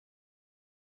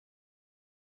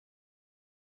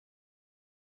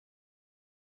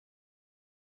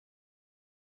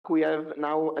we have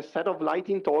now a set of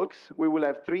lighting talks. We will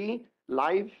have 3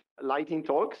 live lighting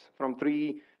talks from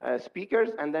 3 speakers,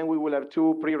 and then we will have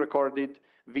 2 pre-recorded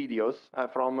videos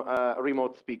from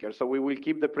remote speakers. So we will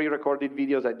keep the pre-recorded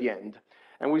videos at the end.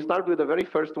 And we start with the very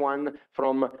first one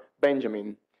from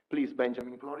Benjamin. Please,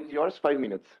 Benjamin, floor is yours, 5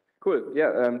 minutes. Cool.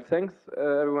 Yeah, thanks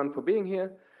everyone for being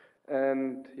here.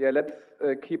 And yeah, let's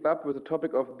keep up with the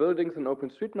topic of buildings in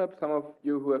OpenStreetMap. Some of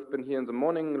you who have been here in the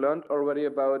morning learned already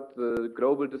about the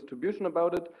global distribution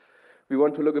about it. We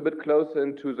want to look a bit closer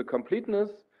into the completeness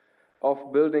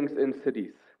of buildings in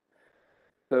cities.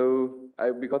 So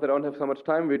because I don't have so much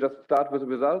time, we just start with the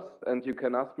results, and you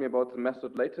can ask me about the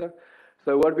method later.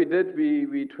 So what we did,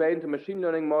 we trained a machine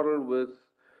learning model with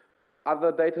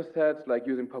other data sets, like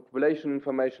using population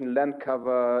information, land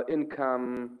cover,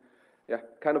 income, yeah,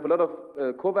 kind of a lot of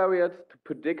covariates to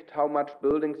predict how much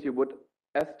buildings you would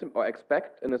estimate or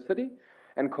expect in a city,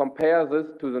 and compare this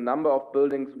to the number of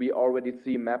buildings we already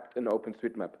see mapped in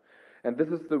OpenStreetMap. And this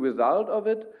is the result of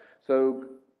it. So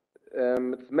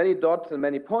it's many dots and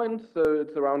many points. So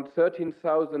it's around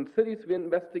 13,000 cities we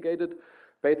investigated,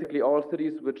 basically all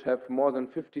cities which have more than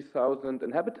 50,000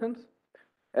 inhabitants.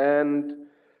 And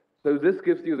so this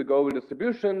gives you the global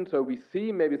distribution. So we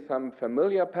see maybe some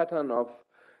familiar pattern of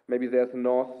maybe there's a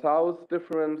north-south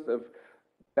difference of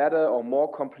better or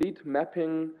more complete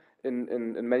mapping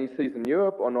in many cities in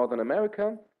Europe or Northern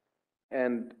America,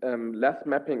 and less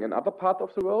mapping in other parts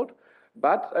of the world.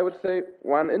 But I would say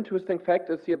one interesting fact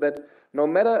is here that no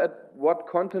matter at what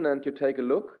continent you take a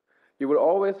look, you will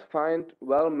always find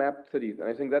well-mapped cities. And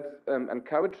I think that's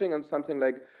encouraging and something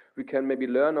like we can maybe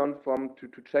learn on from to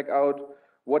check out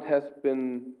what has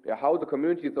been, how the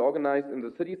community is organized in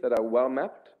the cities that are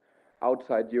well-mapped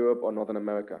outside Europe or Northern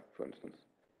America, for instance.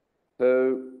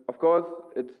 So, of course,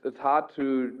 it's hard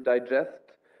to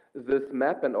digest this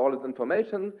map and all its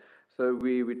information. So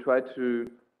we try to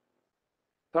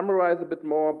summarize a bit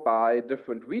more by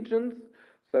different regions,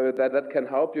 so that can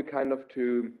help you kind of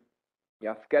to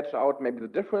sketch out maybe the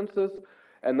differences,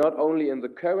 and not only in the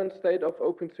current state of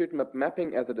OpenStreetMap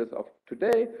mapping as it is of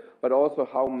today, but also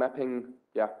how mapping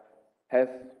has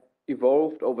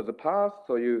evolved over the past.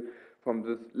 So you, from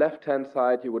this left-hand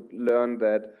side, you would learn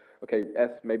that, okay, as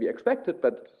maybe expected,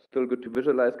 but still good to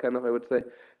visualize kind of, I would say,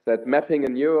 that mapping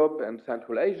in Europe and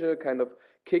Central Asia kind of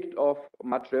kicked off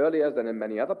much earlier than in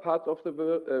many other parts of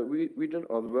the region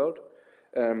or the world.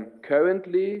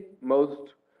 Currently,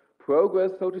 most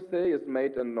progress, so to say, is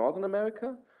made in Northern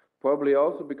America, probably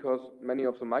also because many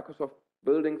of the Microsoft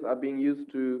buildings are being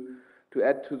used to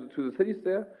add to the cities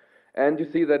there. And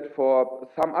you see that for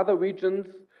some other regions,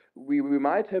 we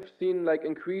might have seen like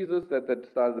increases that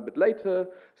started a bit later.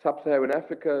 Sub-Saharan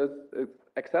Africa is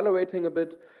accelerating a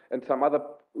bit, and some other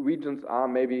regions are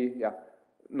maybe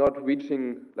not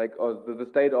reaching like the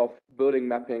state of building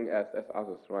mapping as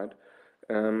others, right?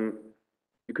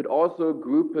 You could also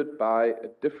group it by a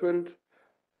different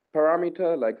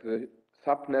parameter, like the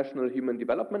subnational human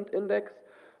development index.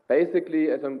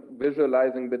 Basically, as I'm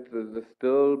visualizing the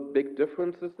still big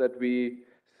differences that we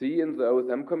see in the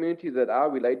OSM community that are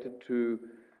related to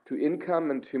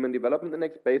income and human development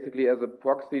index, basically as a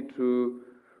proxy to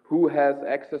who has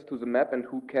access to the map and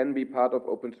who can be part of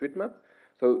OpenStreetMap.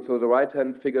 So the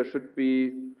right-hand figure should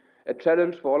be a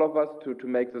challenge for all of us to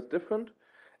make this different.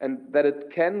 And that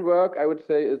it can work, I would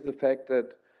say, is the fact that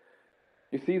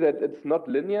you see that it's not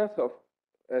linear. So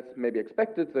as maybe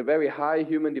expected, the very high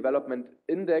human development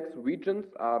index regions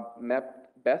are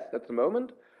mapped best at the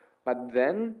moment. But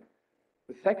then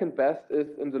the second best is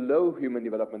in the low human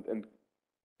development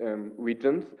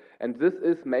regions. And this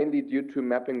is mainly due to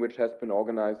mapping which has been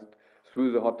organized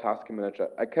through the hot tasking manager.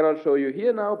 I cannot show you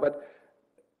here now, but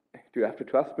you have to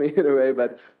trust me in a way.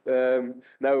 But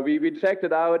no, we checked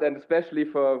it out, and especially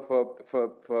for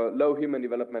low human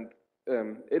development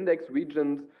index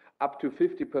regions, up to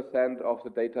 50% of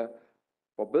the data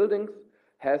for buildings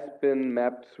has been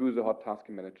mapped through the hot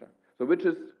tasking manager. So which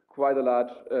is quite a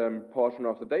large portion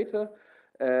of the data.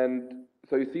 And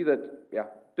so you see that,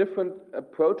 different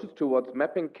approaches towards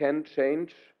mapping can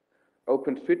change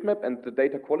OpenStreetMap and the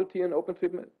data quality in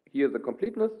OpenStreetMap. Here the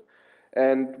completeness.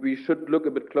 And we should look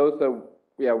a bit closer,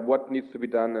 what needs to be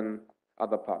done in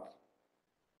other parts.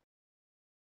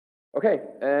 Okay,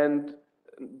 and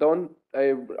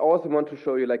I also want to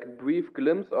show you like a brief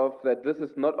glimpse of that this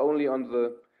is not only on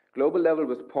the global level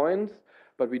with points,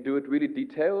 but we do it really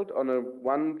detailed on a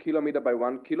 1 kilometer by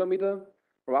 1 kilometer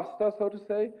raster, so to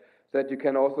say, so that you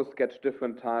can also sketch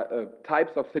different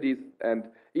types of cities. And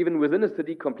even within a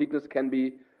city, completeness can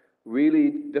be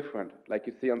really different. Like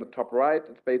you see on the top right,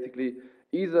 it's basically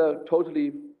either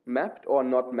totally mapped or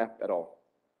not mapped at all.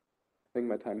 I think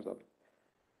my time's up.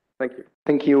 Thank you.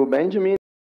 Thank you, Benjamin.